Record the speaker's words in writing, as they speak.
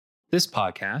This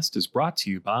podcast is brought to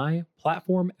you by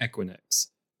Platform Equinix.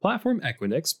 Platform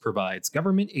Equinix provides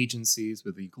government agencies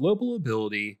with the global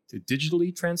ability to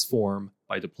digitally transform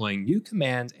by deploying new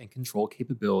command and control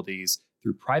capabilities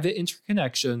through private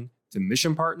interconnection to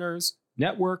mission partners,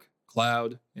 network,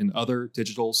 cloud, and other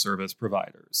digital service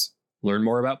providers. Learn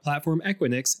more about Platform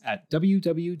Equinix at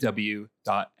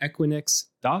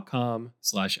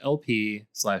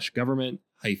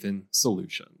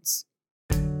www.equinix.com/lp/government-solutions.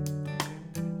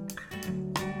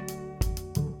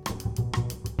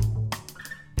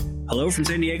 Hello from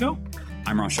San Diego.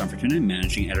 I'm Ross Fortuna,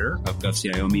 Managing Editor of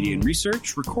GovCIO Media and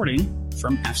Research, recording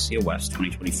from AFCEA West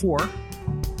 2024,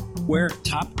 where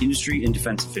top industry and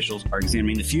defense officials are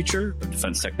examining the future of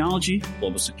defense technology,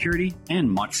 global security, and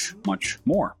much, much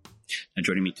more. Now,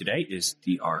 joining me today is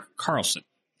D.R. Carlson.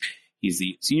 He's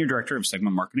the Senior Director of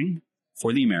Segment Marketing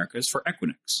for the Americas for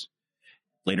Equinix.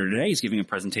 Later today, he's giving a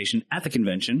presentation at the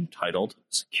convention titled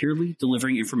Securely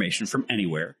Delivering Information from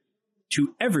Anywhere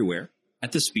to Everywhere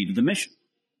at the Speed of the Mission.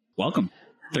 Welcome.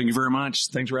 Thank you very much.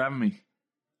 Thanks for having me.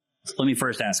 So let me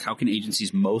first ask, how can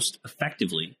agencies most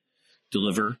effectively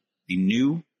deliver the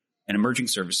new and emerging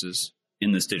services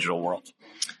in this digital world?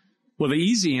 Well, the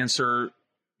easy answer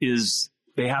is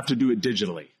they have to do it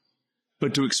digitally.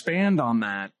 But to expand on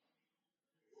that,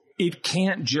 it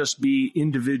can't just be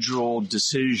individual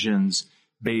decisions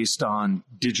based on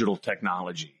digital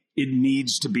technology. It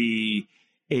needs to be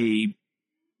a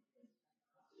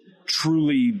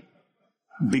truly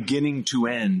beginning to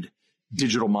end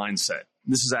digital mindset.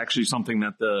 This is actually something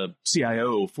that the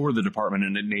CIO for the Department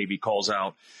of the Navy calls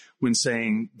out when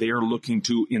saying they are looking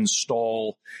to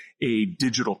install a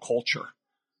digital culture,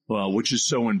 which is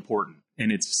so important. And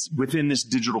it's within this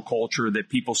digital culture that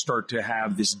people start to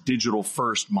have this digital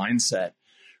first mindset,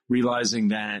 realizing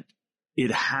that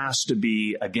it has to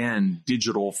be, again,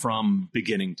 digital from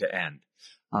beginning to end,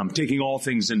 taking all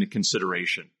things into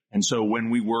consideration. And so when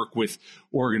we work with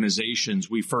organizations,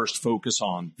 we first focus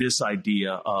on this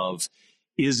idea of,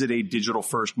 is it a digital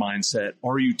first mindset?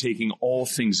 Are you taking all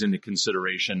things into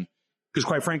consideration? Because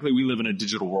quite frankly, we live in a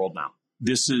digital world now.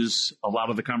 This is a lot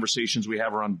of the conversations we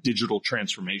have around digital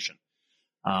transformation,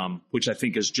 which I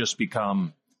think has just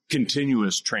become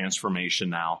continuous transformation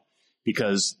now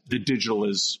because the digital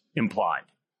is implied.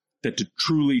 That to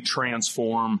truly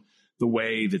transform the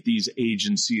way that these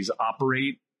agencies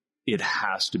operate, it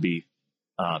has to be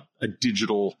a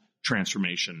digital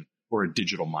transformation or a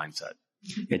digital mindset.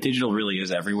 Yeah, digital really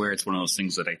is everywhere. It's one of those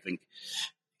things that I think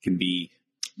can be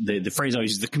the phrase I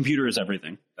always use, the computer is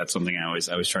everything. That's something I always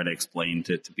try to explain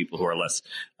to people who are less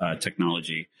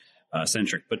technology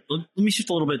centric. But let me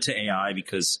shift a little bit to AI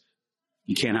because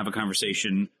you can't have a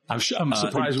conversation. I'm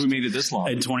surprised we made it this long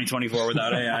in 2024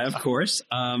 without AI, of course.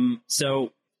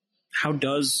 So how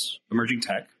does emerging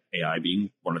tech, AI being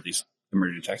one of these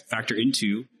emerging tech, factor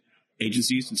into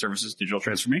agencies and services digital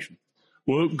transformation?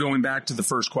 Well, going back to the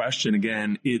first question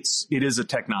again, it is a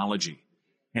technology.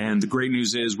 And the great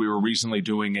news is we were recently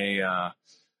doing a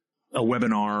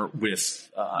webinar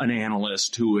with an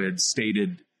analyst who had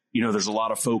stated, there's a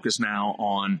lot of focus now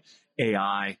on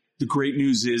AI. The great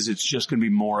news is it's just going to be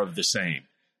more of the same,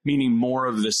 meaning more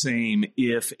of the same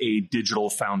if a digital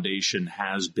foundation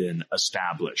has been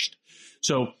established.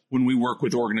 So when we work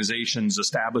with organizations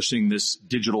establishing this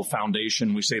digital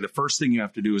foundation, we say the first thing you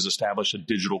have to do is establish a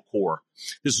digital core.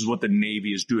 This is what the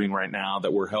Navy is doing right now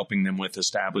that we're helping them with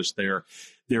establish their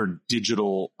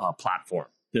digital platform,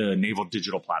 the Naval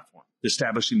Digital Platform,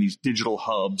 establishing these digital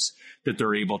hubs that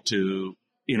they're able to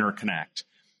interconnect.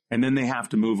 And then they have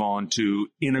to move on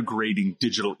to integrating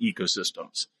digital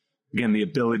ecosystems. Again, the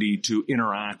ability to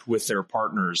interact with their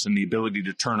partners and the ability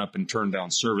to turn up and turn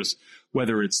down service,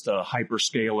 whether it's the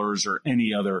hyperscalers or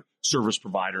any other service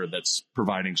provider that's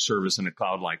providing service in a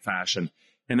cloud-like fashion.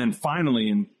 And then finally,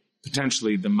 and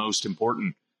potentially the most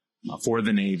important for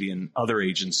the Navy and other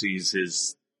agencies,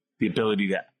 is the ability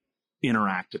to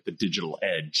interact at the digital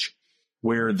edge,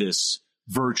 where this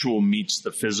virtual meets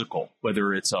the physical,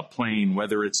 whether it's a plane,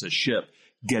 whether it's a ship,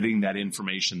 getting that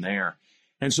information there.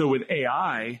 And so with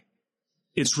AI,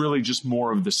 it's really just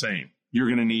more of the same. You're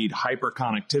going to need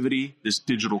hyperconnectivity, this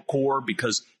digital core,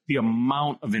 because the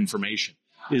amount of information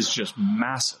is just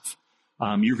massive.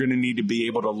 You're going to need to be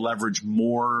able to leverage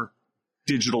more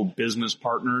digital business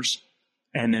partners.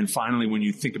 And then finally, when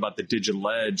you think about the digital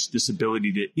edge, this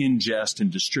ability to ingest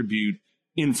and distribute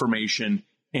information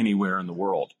anywhere in the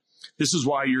world. This is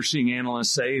why you're seeing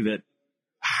analysts say that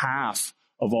half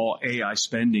of all AI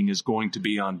spending is going to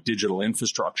be on digital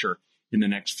infrastructure in the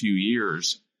next few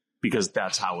years, because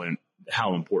that's how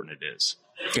important it is.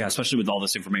 Yeah, especially with all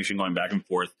this information going back and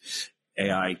forth.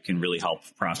 AI can really help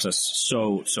process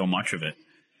so much of it.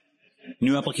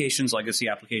 New applications, legacy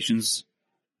applications,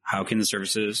 how can the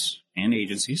services and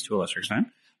agencies, to a lesser extent,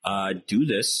 do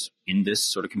this in this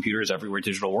sort of computers everywhere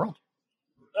digital world?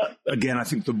 Again, I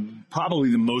think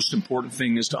probably the most important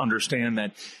thing is to understand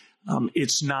that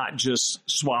it's not just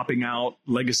swapping out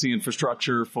legacy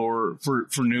infrastructure for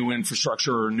new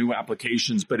infrastructure or new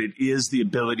applications, but it is the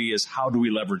ability is how do we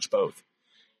leverage both?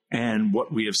 And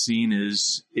what we have seen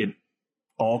is it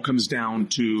all comes down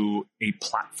to a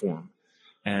platform.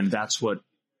 And that's what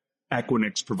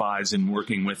Equinix provides in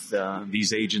working with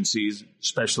these agencies,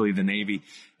 especially the Navy,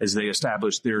 as they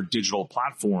establish their digital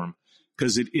platform,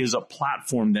 because it is a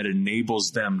platform that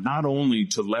enables them not only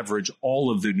to leverage all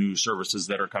of the new services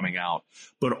that are coming out,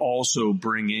 but also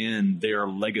bring in their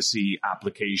legacy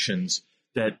applications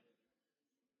that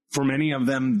for many of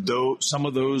them, though, some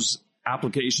of those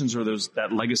applications or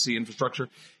that legacy infrastructure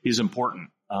is important.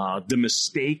 The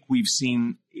mistake we've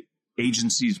seen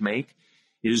agencies make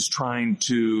is trying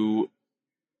to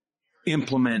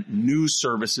implement new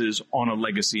services on a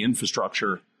legacy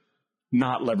infrastructure,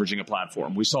 not leveraging a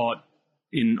platform. We saw it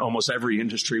in almost every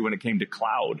industry when it came to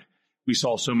cloud. We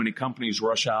saw so many companies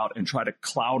rush out and try to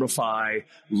cloudify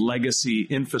legacy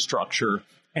infrastructure,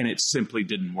 and it simply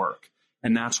didn't work.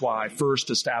 And that's why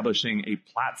first establishing a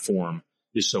platform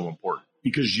is so important,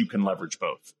 because you can leverage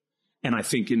both. And I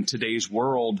think in today's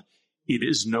world, it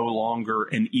is no longer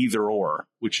an either or,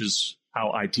 which is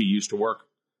how IT used to work.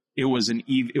 It was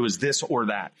this or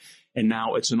that. And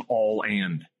now it's an all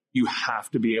and. You have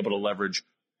to be able to leverage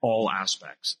all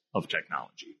aspects of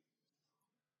technology.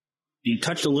 You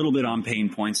touched a little bit on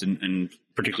pain points, and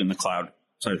particularly in the cloud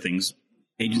side of things.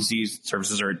 Agencies,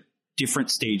 services are at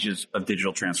different stages of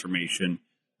digital transformation,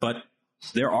 but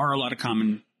there are a lot of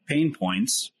common pain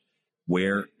points.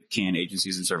 Where can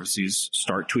agencies and services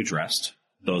start to address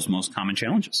those most common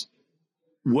challenges?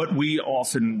 What we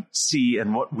often see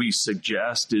and what we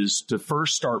suggest is to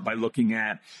first start by looking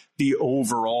at the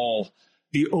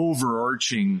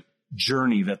overarching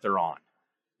journey that they're on.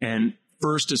 And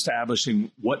first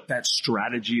establishing what that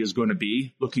strategy is going to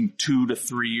be, looking 2 to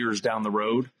 3 years down the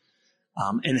road,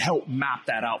 and help map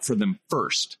that out for them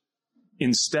first.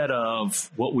 Instead of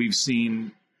what we've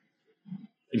seen,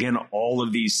 again, all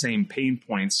of these same pain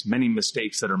points, many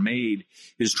mistakes that are made,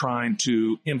 is trying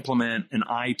to implement an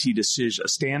IT decision, a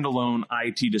standalone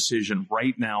IT decision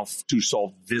right now to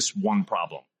solve this one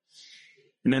problem.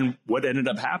 And then what ended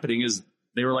up happening is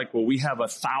they were like, well, we have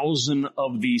 1,000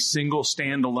 of these single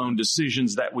standalone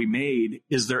decisions that we made.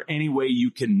 Is there any way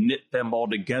you can knit them all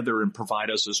together and provide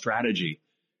us a strategy?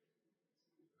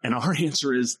 And our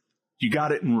answer is, you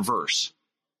got it in reverse.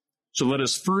 So let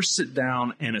us first sit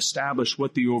down and establish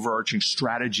what the overarching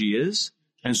strategy is.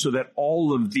 And so that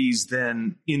all of these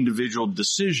then individual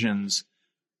decisions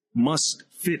must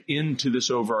fit into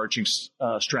this overarching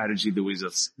strategy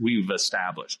that we've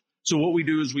established. So what we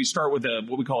do is we start with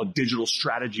what we call a digital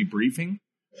strategy briefing,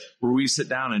 where we sit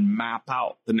down and map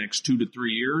out the next 2 to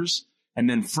 3 years. And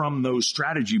then from those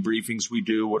strategy briefings, we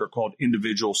do what are called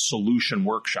individual solution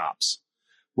workshops,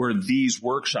 where these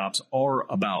workshops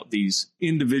are about these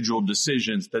individual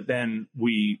decisions that then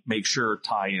we make sure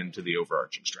tie into the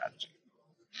overarching strategy.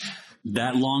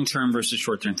 That long-term versus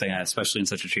short-term thing, especially in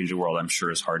such a changing world, I'm sure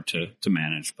is hard to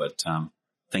manage. But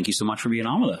thank you so much for being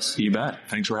on with us. You bet.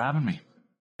 Thanks for having me.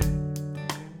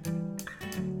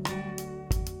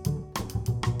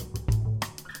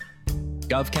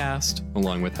 GovCast,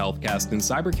 along with HealthCast and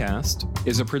Cybercast,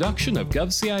 is a production of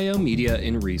GovCIO Media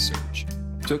and Research.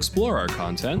 To explore our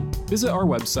content, visit our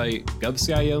website,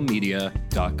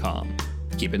 govciomedia.com.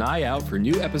 Keep an eye out for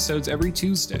new episodes every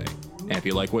Tuesday. And if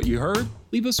you like what you heard,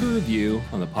 leave us a review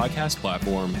on the podcast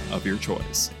platform of your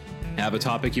choice. Have a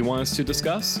topic you want us to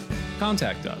discuss?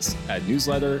 Contact us at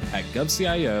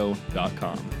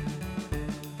newsletter@govcio.com.